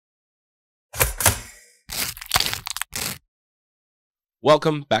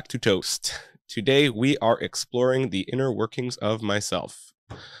Welcome back to Toast. Today we are exploring the inner workings of myself.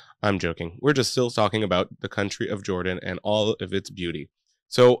 I'm joking. We're just still talking about the country of Jordan and all of its beauty.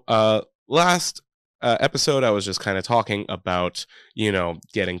 So, last episode, I was just kind of talking about,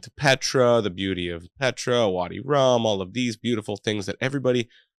 getting to Petra, the beauty of Petra, Wadi Rum, all of these beautiful things that everybody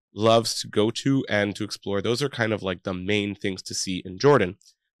loves to go to and to explore. Those are kind of like the main things to see in Jordan.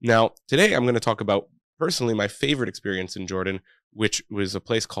 Now, today I'm going to talk about personally my favorite experience in Jordan, which was a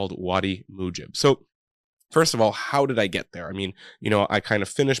place called Wadi Mujib. So, first of all, how did I get there? I mean, I kind of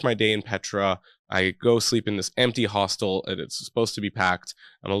finished my day in Petra. I go sleep in this empty hostel, and it's supposed to be packed.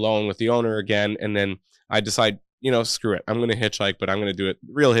 I'm alone with the owner again, and then I decide, screw it. I'm going to hitchhike, but I'm going to do it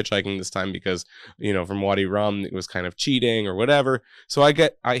real hitchhiking this time because, from Wadi Rum, it was kind of cheating or whatever. So I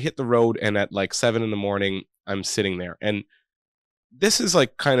hit the road, and at like 7 in the morning, I'm sitting there, and this is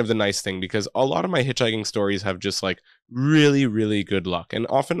like kind of the nice thing because a lot of my hitchhiking stories have just like really, really good luck. And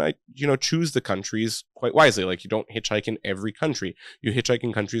often I, choose the countries quite wisely. Like you don't hitchhike in every country. You hitchhike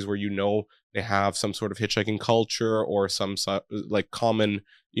in countries where they have some sort of hitchhiking culture or some like common,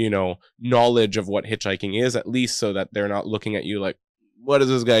 knowledge of what hitchhiking is, at least so that they're not looking at you like, what is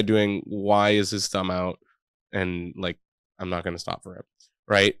this guy doing? Why is his thumb out? And like, I'm not going to stop for him.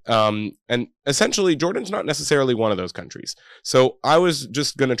 Right. And essentially, Jordan's not necessarily one of those countries. So I was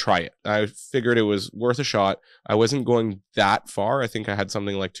just going to try it. I figured it was worth a shot. I wasn't going that far. I think I had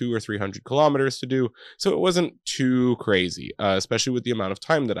something like 200 or 300 kilometers to do. So it wasn't too crazy, especially with the amount of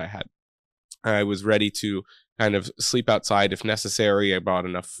time that I had. I was ready to kind of sleep outside if necessary. I brought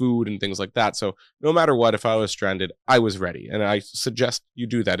enough food and things like that. So no matter what, if I was stranded, I was ready. And I suggest you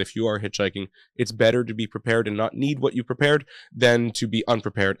do that if you are hitchhiking. It's better to be prepared and not need what you prepared than to be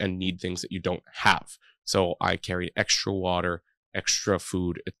unprepared and need things that you don't have. So I carried extra water, extra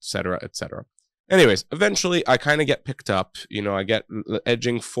food, etc., etc. Anyways, eventually I kind of get picked up. I get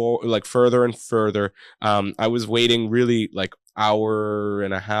edging further and further. I was waiting really like hour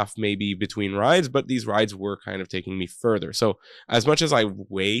and a half maybe between rides, but these rides were kind of taking me further. So as much as I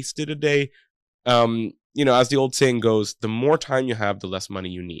wasted a day, as the old saying goes, the more time you have, the less money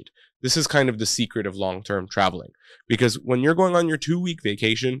you need. This is kind of the secret of long-term traveling, because when you're going on your 2-week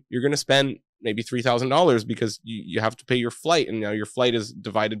vacation, you're going to spend maybe $3,000 because you have to pay your flight, and now your flight is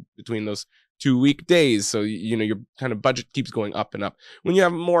divided between those 2-week days. So, your kind of budget keeps going up and up. When you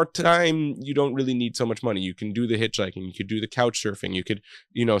have more time, you don't really need so much money. You can do the hitchhiking, you could do the couch surfing, you could,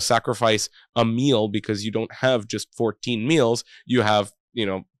 sacrifice a meal because you don't have just 14 meals. You have,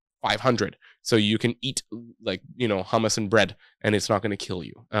 500. So you can eat like, hummus and bread and it's not going to kill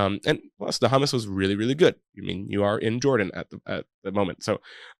you. And plus the hummus was really, really good. I mean, you are in Jordan at the moment. So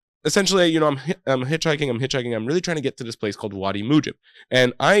essentially, I'm hitchhiking. I'm really trying to get to this place called Wadi Mujib.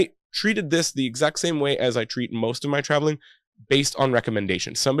 And I treated this the exact same way as I treat most of my traveling, based on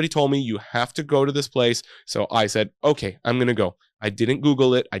recommendation. Somebody told me you have to go to this place. So I said, okay, I'm going to go. I didn't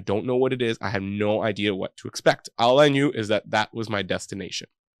Google it. I don't know what it is. I have no idea what to expect. All I knew is that was my destination.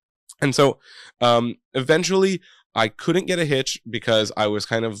 And so eventually I couldn't get a hitch because I was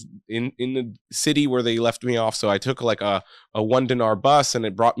kind of in the city where they left me off. So I took like a 1 dinar bus, and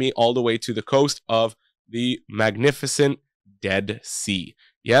it brought me all the way to the coast of the magnificent Dead Sea.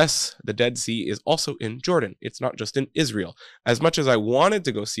 Yes, the Dead Sea is also in Jordan. It's not just in Israel. As much as I wanted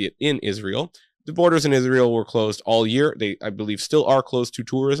to go see it in Israel, the borders in Israel were closed all year. They, I believe, still are closed to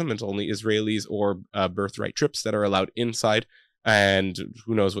tourism. It's only Israelis or birthright trips that are allowed inside. And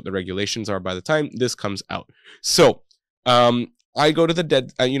who knows what the regulations are by the time this comes out. So I go to the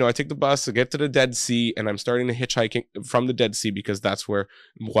Dead, I take the bus to get to the Dead Sea, and I'm starting to hitchhike from the Dead Sea because that's where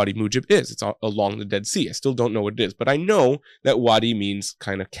Wadi Mujib is. It's along the Dead Sea. I still don't know what it is, but I know that Wadi means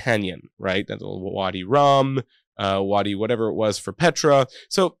kind of canyon, right? That's Wadi Rum, Wadi whatever it was for Petra.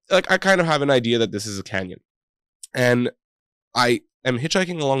 So like I kind of have an idea that this is a canyon. And I am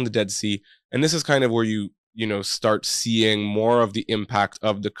hitchhiking along the Dead Sea, and this is kind of where you start seeing more of the impact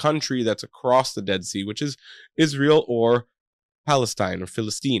of the country that's across the Dead Sea, which is Israel or Palestine or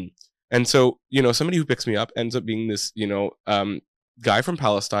Philistine. And so, somebody who picks me up ends up being this, guy from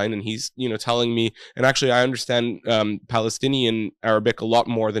Palestine, and he's, telling me, and actually I understand Palestinian Arabic a lot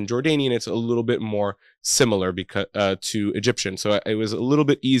more than Jordanian. It's a little bit more similar because to Egyptian. So it was a little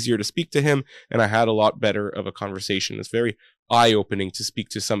bit easier to speak to him, and I had a lot better of a conversation. It's very eye-opening to speak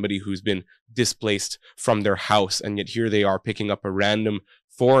to somebody who's been displaced from their house, and yet here they are picking up a random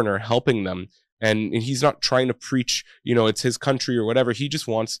foreigner, helping them. And he's not trying to preach, it's his country or whatever. He just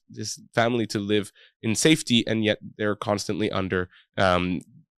wants his family to live in safety, and yet they're constantly under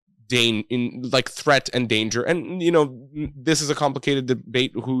threat and danger. And this is a complicated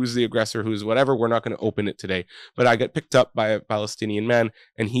debate, who's the aggressor, who's whatever. We're not going to open it today, but I get picked up by a Palestinian man,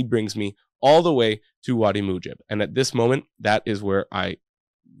 and he brings me all the way to Wadi Mujib. And at this moment, that is where I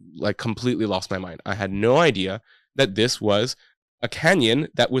completely lost my mind. I had no idea that this was a canyon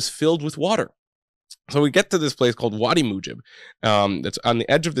that was filled with water. So we get to this place called Wadi Mujib, that's on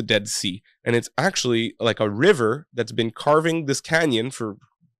the edge of the Dead Sea, and it's actually like a river that's been carving this canyon for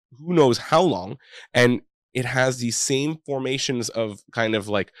who knows how long, and it has these same formations of kind of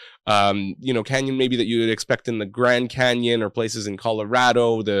canyon maybe that you would expect in the Grand Canyon or places in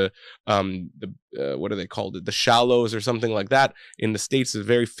Colorado, the what are they called? The Shallows or something like that. In the States, is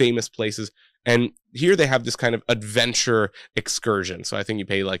very famous places. And here they have this kind of adventure excursion. So I think you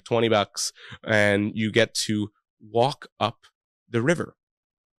pay like $20 and you get to walk up the river.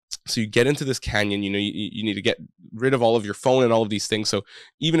 So you get into this canyon, you need to get rid of all of your phone and all of these things. So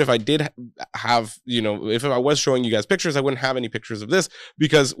even if I did have, if I was showing you guys pictures, I wouldn't have any pictures of this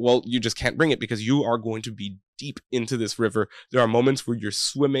because, well, you just can't bring it because you are going to be deep into this river. There are moments where you're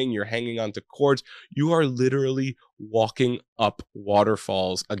swimming, you're hanging onto cords. You are literally walking up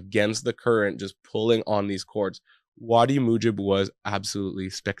waterfalls against the current, just pulling on these cords. Wadi Mujib was absolutely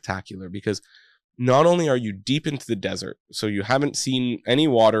spectacular because not only are you deep into the desert, so you haven't seen any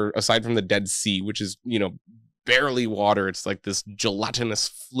water aside from the Dead Sea, which is, barely water. It's like this gelatinous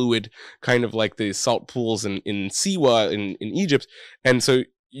fluid, kind of like the salt pools in Siwa in Egypt. And so,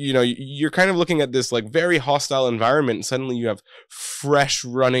 you're kind of looking at this like very hostile environment, and suddenly you have fresh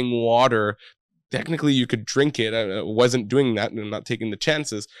running water. Technically, you could drink it. I wasn't doing that, and I'm not taking the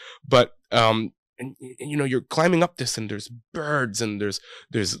chances. But and you're climbing up this, and there's birds, and there's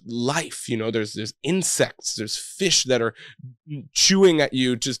life. There's insects, there's fish that are chewing at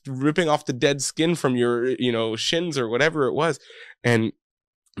you, just ripping off the dead skin from your shins or whatever it was. And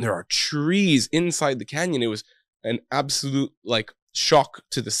there are trees inside the canyon. It was an absolute shock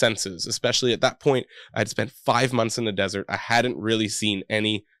to the senses, especially at that point. I'd spent 5 months in the desert. I hadn't really seen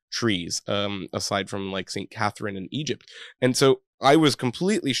any trees aside from St. Catherine in Egypt. And so I was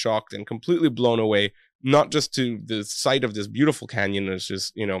completely shocked and completely blown away, not just to the sight of this beautiful canyon. It's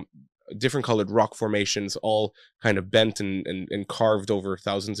just, different colored rock formations, all kind of bent and carved over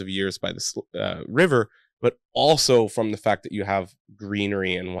thousands of years by the river, but also from the fact that you have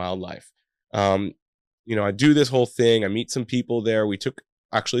greenery and wildlife. I do this whole thing. I meet some people there. We took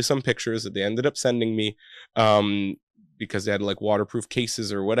actually some pictures that they ended up sending me because they had waterproof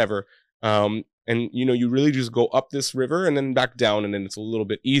cases or whatever. And you really just go up this river and then back down, and then it's a little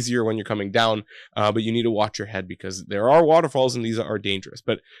bit easier when you're coming down, but you need to watch your head because there are waterfalls and these are dangerous.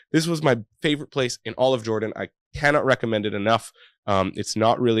 But this was my favorite place in all of Jordan. I cannot recommend it enough. It's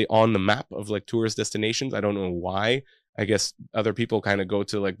not really on the map of tourist destinations. I don't know why. I guess other people kind of go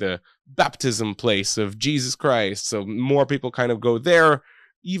to the baptism place of Jesus Christ, so more people kind of go there,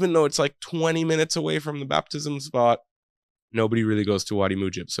 even though it's 20 minutes away from the baptism spot. Nobody really goes to Wadi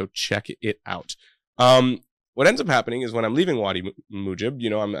Mujib, so check it out. What ends up happening is when I'm leaving Wadi Mujib,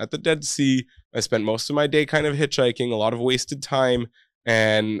 I'm at the Dead Sea. I spent most of my day kind of hitchhiking, a lot of wasted time,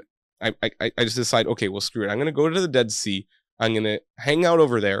 and I just decide, okay, well, screw it. I'm going to go to the Dead Sea. I'm going to hang out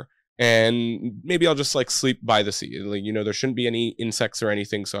over there, and maybe I'll just sleep by the sea. There shouldn't be any insects or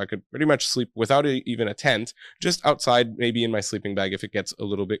anything, so I could pretty much sleep without even a tent, just outside, maybe in my sleeping bag if it gets a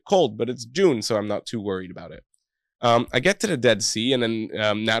little bit cold. But it's June, so I'm not too worried about it. I get to the Dead Sea, and then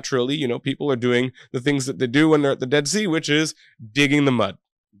naturally, people are doing the things that they do when they're at the Dead Sea, which is digging the mud.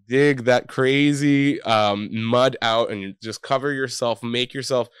 Dig that crazy mud out and just cover yourself, make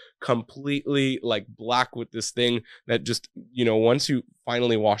yourself completely black with this thing that just, once you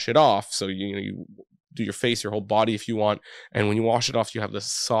finally wash it off, so you do your face, your whole body if you want, and when you wash it off, you have the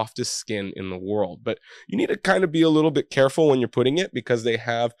softest skin in the world. But you need to kind of be a little bit careful when you're putting it because they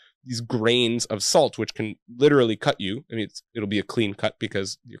have these grains of salt which can literally cut you. I mean, it'll be a clean cut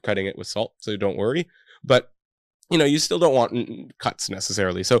because you're cutting it with salt, so don't worry. But you still don't want cuts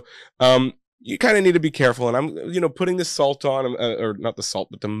necessarily. So you kind of need to be careful. And I'm putting this salt on, or not the salt,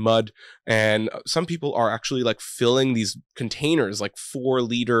 but the mud. And some people are actually filling these containers,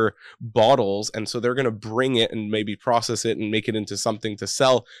 4-liter bottles, and so they're going to bring it and maybe process it and make it into something to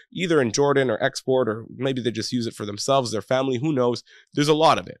sell either in Jordan or export, or maybe they just use it for themselves, their family, who knows. There's a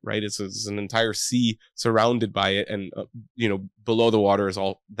lot of it, right? It's an entire sea surrounded by it, and below the water is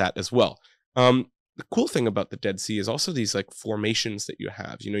all that as well. The cool thing about the Dead Sea is also these formations that you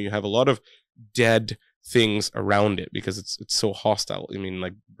have. You have a lot of dead things around it because it's so hostile. I mean,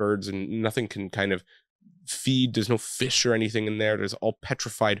 birds and nothing can kind of feed. There's no fish or anything in there. There's all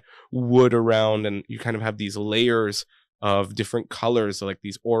petrified wood around, and you kind of have these layers of different colors, like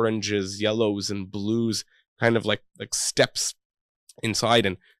these oranges, yellows, and blues, kind of like steps inside.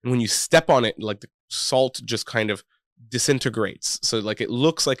 And when you step on it, like the salt just kind of disintegrates. So like it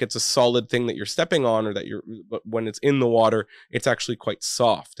looks like it's a solid thing that you're stepping on, or that you're, but when it's in the water, it's actually quite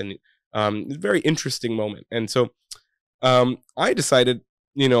soft. And it's a very interesting moment. And so I decided,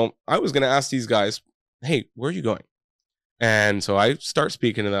 I was going to ask these guys, hey, where are you going? And so I start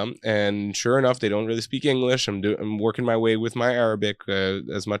speaking to them, and sure enough, they don't really speak English. I'm working my way with my Arabic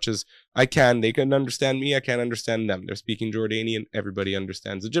as much as I can. They can understand me, I can't understand them. They're speaking Jordanian, everybody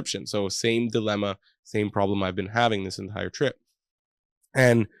understands Egyptian. So same dilemma, same problem I've been having this entire trip.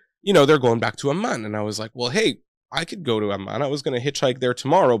 And they're going back to Amman, and I was like, well, hey, I could go to Amman. I was going to hitchhike there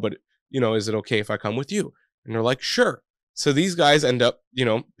tomorrow, but is it okay if I come with you? And they're like, sure. So these guys end up,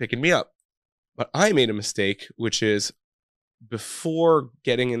 picking me up. But I made a mistake, which is, before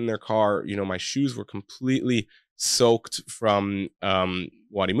getting in their car, my shoes were completely soaked from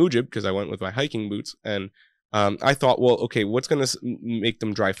Wadi Mujib, because I went with my hiking boots. And I thought, well, okay, what's going to make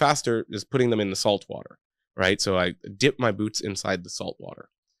them dry faster is putting them in the salt water, right? So I dip my boots inside the salt water.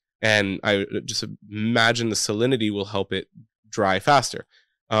 And I just imagine the salinity will help it dry faster.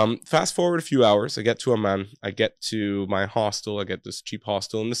 Fast forward a few hours, I get to Amman, I get to my hostel, I get this cheap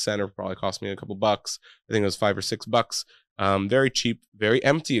hostel in the center, probably cost me a couple bucks. I think it was $5 or $6. Very cheap, very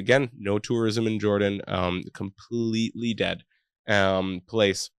empty. Again, no tourism in Jordan. Completely dead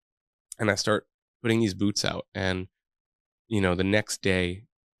place. And I start putting these boots out, and the next day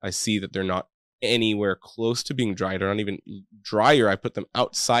I see that they're not anywhere close to being dry. They're not even drier. I put them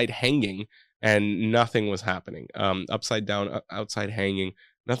outside hanging, and nothing was happening. Upside down, outside hanging,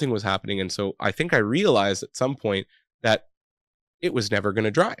 nothing was happening. And so I think I realized at some point that it was never going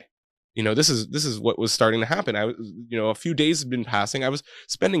to dry. This is what was starting to happen. A few days had been passing. I was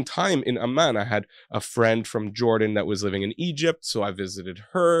spending time in Amman. I had a friend from Jordan that was living in Egypt, so I visited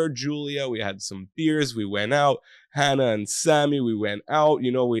her, Julia. We had some beers. We went out. Hannah and Sammy, we went out.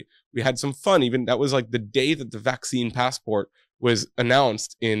 We had some fun. Even that was like the day that the vaccine passport was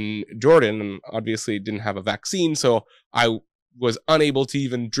announced in Jordan, and obviously didn't have a vaccine, so I was unable to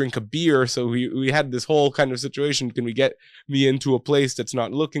even drink a beer. So we had this whole kind of situation. Can we get me into a place that's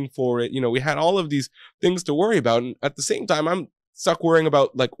not looking for it? We had all of these things to worry about. And at the same time, I'm stuck worrying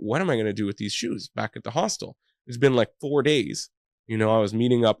about, like, what am I going to do with these shoes back at the hostel? It's been like 4 days. I was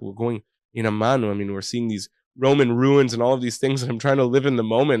meeting up. We're going in Amman. I mean, we're seeing these Roman ruins and all of these things, and I'm trying to live in the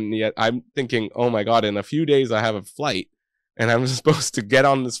moment. And yet I'm thinking, oh my God, in a few days I have a flight, and I'm supposed to get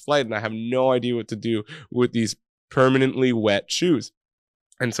on this flight, and I have no idea what to do with these permanently wet shoes.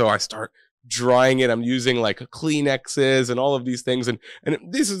 And so I start drying it. I'm using like Kleenexes and all of these things. And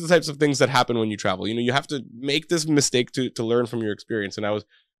these are the types of things that happen when you travel. You have to make this mistake to learn from your experience. And I was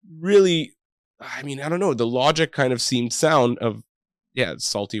really, I don't know, the logic kind of seemed sound of, yeah,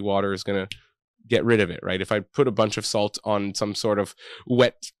 salty water is going to get rid of it, right? If I put a bunch of salt on some sort of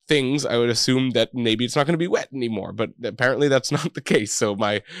wet things, I would assume that maybe it's not going to be wet anymore, but apparently that's not the case. So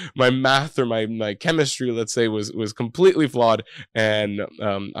my math, or my chemistry, let's say, was completely flawed, and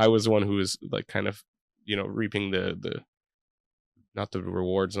I was the one who was like kind of reaping the not the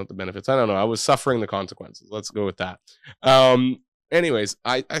rewards, not the benefits. I don't know. I was suffering the consequences. Let's go with that. Anyways,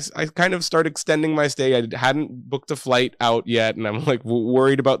 I kind of start extending my stay. I hadn't booked a flight out yet, and I'm like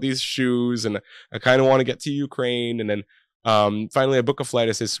worried about these shoes, and I kind of want to get to Ukraine. And then finally I book a flight.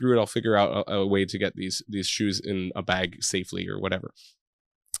 I say, screw it, I'll figure out a way to get these shoes in a bag safely or whatever.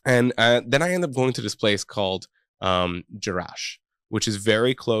 And then I end up going to this place called Jerash, which is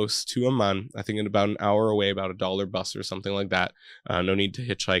very close to Amman. I think in about an hour away, about $1 bus or something like that. No need to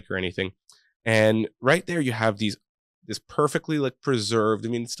hitchhike or anything. And right there you have this perfectly preserved,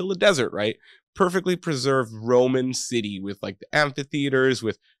 it's still a desert, right? Perfectly preserved Roman city with like the amphitheaters,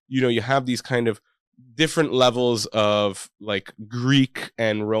 with, you have these kind of different levels of like Greek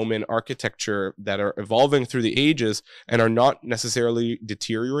and Roman architecture that are evolving through the ages and are not necessarily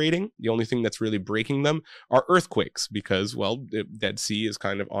deteriorating. The only thing that's really breaking them are earthquakes, because, well, the Dead Sea is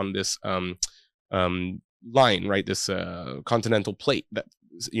kind of on this line, right? This continental plate that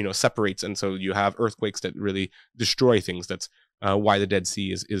separates, and so you have earthquakes that really destroy things. That's why the Dead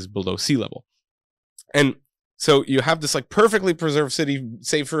Sea is below sea level. And so you have this like perfectly preserved city,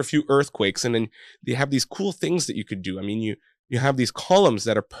 save for a few earthquakes, and then you have these cool things that you could do. You have these columns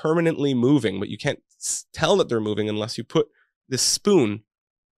that are permanently moving, but you can't tell that they're moving unless you put this spoon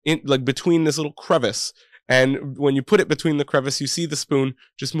in like between this little crevice. And when you put it between the crevice, you see the spoon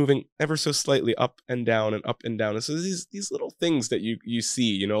just moving ever so slightly up and down and up and down. And so these little things that you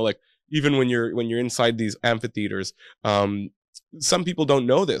see, like even when you're inside these amphitheaters, some people don't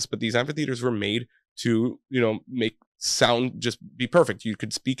know this, but these amphitheaters were made to, make sound just be perfect. You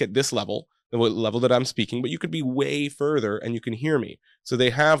could speak at this level, the level that I'm speaking, but you could be way further and you can hear me. So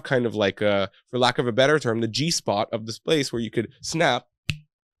they have kind of like for lack of a better term, the G spot of this place where you could snap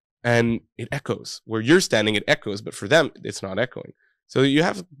and it echoes. Where you're standing, it echoes, but for them, it's not echoing. So you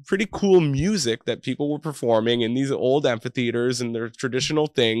have pretty cool music that people were performing in these old amphitheaters and their traditional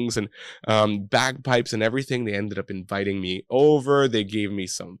things and bagpipes and everything. They ended up inviting me over. They gave me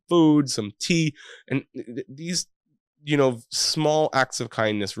some food, some tea, and these, small acts of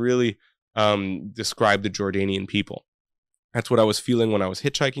kindness really describe the Jordanian people. That's what I was feeling when I was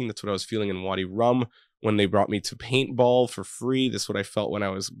hitchhiking. That's what I was feeling in Wadi Rum when they brought me to paintball for free. This is what I felt when I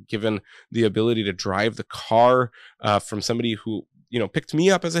was given the ability to drive the car from somebody who, picked me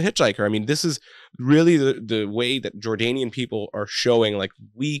up as a hitchhiker. I mean, this is really the way that Jordanian people are showing, like,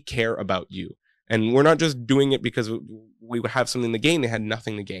 we care about you. And we're not just doing it because we have something to gain. They had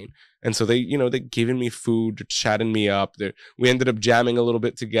nothing to gain. And so they given me food, chatting me up. We ended up jamming a little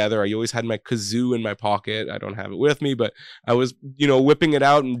bit together. I always had my kazoo in my pocket. I don't have it with me, but I was, whipping it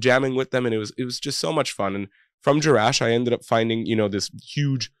out and jamming with them. And it was just so much fun. And from Jerash, I ended up finding, this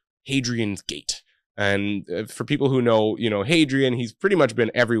huge Hadrian's Gate. And for people who know, Hadrian, he's pretty much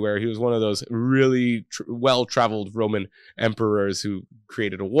been everywhere. He was one of those really well-traveled Roman emperors who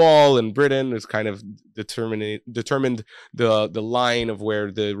created a wall in Britain. It's kind of determined the line of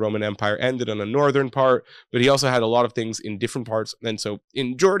where the Roman Empire ended on the northern part. But he also had a lot of things in different parts. And so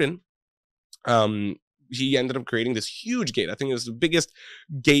in Jordan, he ended up creating this huge gate. I think it was the biggest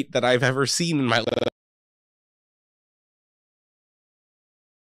gate that I've ever seen in my life.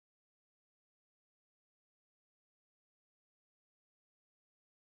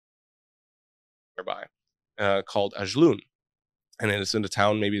 Called Ajloun, and it's in a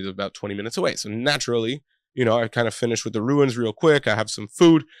town maybe about 20 minutes away. So naturally, I kind of finish with the ruins real quick. I have some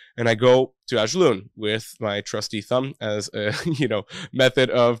food, and I go to Ajloun with my trusty thumb as a method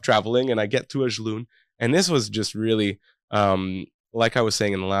of traveling. And I get to Ajloun, and this was just really like I was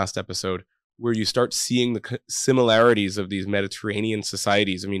saying in the last episode, where you start seeing the similarities of these Mediterranean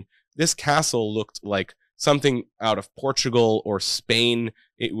societies. I mean, this castle looked like something out of Portugal or Spain.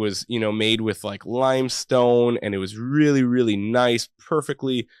 It was, made with like limestone, and it was really, really nice,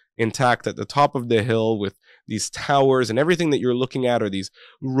 perfectly intact at the top of the hill with these towers, and everything that you're looking at are these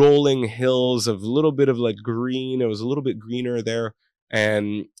rolling hills of a little bit of like green. It was a little bit greener there,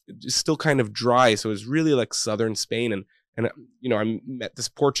 and still kind of dry. So it was really like southern Spain. And I met this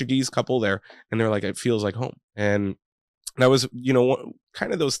Portuguese couple there, and they're like, it feels like home. And that was,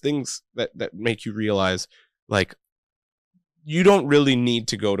 kind of those things that make you realize, like, you don't really need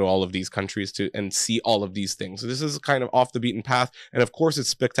to go to all of these countries and see all of these things. So this is kind of off the beaten path. And of course, it's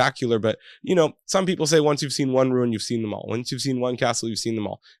spectacular. But, some people say once you've seen one ruin, you've seen them all. Once you've seen one castle, you've seen them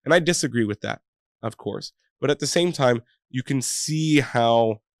all. And I disagree with that, of course. But at the same time, you can see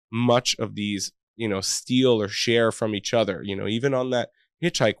how much of these, steal or share from each other. Even on that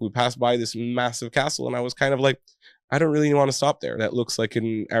hitchhike, we passed by this massive castle, and I was kind of like, I don't really want to stop there. That looks like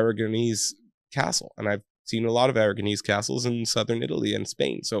an Aragonese castle. And I've seen a lot of Aragonese castles in southern Italy and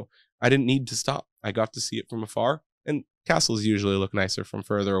Spain. So I didn't need to stop. I got to see it from afar. And castles usually look nicer from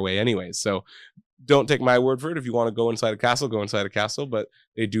further away anyways. So don't take my word for it. If you want to go inside a castle, go inside a castle. But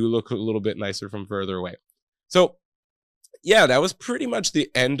they do look a little bit nicer from further away. So yeah, that was pretty much the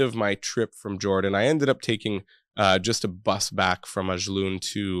end of my trip from Jordan. I ended up taking just a bus back from Ajloun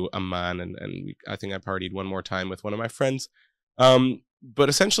to Amman, and I think I partied one more time with one of my friends. But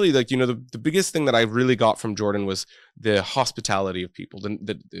essentially, like, the biggest thing that I really got from Jordan was the hospitality of people,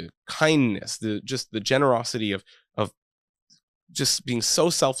 the kindness, the generosity of just being so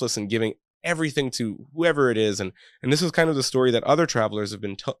selfless and giving everything to whoever it is. And this is kind of the story that other travelers have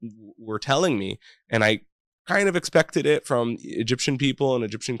were telling me, and I kind of expected it from Egyptian people and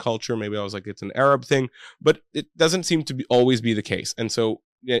Egyptian culture. Maybe I was like, it's an Arab thing, but it doesn't seem to always be the case. And so,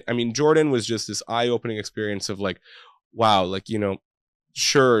 I mean, Jordan was just this eye-opening experience of like, wow, like,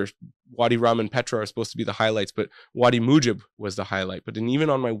 sure, Wadi Rum and Petra are supposed to be the highlights, but Wadi Mujib was the highlight. But then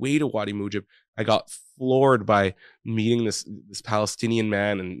even on my way to Wadi Mujib, I got floored by meeting this Palestinian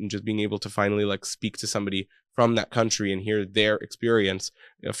man and just being able to finally like speak to somebody from that country and hear their experience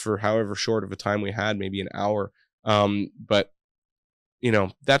for however short of a time we had, maybe an hour. But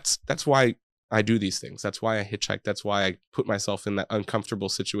that's why I do these things. That's why I hitchhike. That's why I put myself in that uncomfortable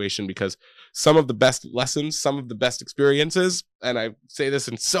situation, because some of the best lessons, some of the best experiences, and I say this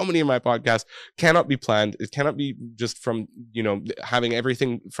in so many of my podcasts, cannot be planned. It cannot be just from, having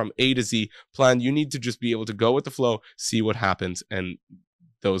everything from A to Z planned. You need to just be able to go with the flow, see what happens. And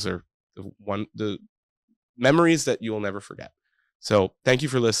those are the memories that you will never forget. So thank you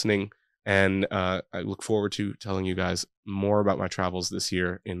for listening. And I look forward to telling you guys more about my travels this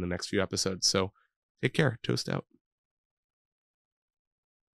year in the next few episodes. So take care. Toast out.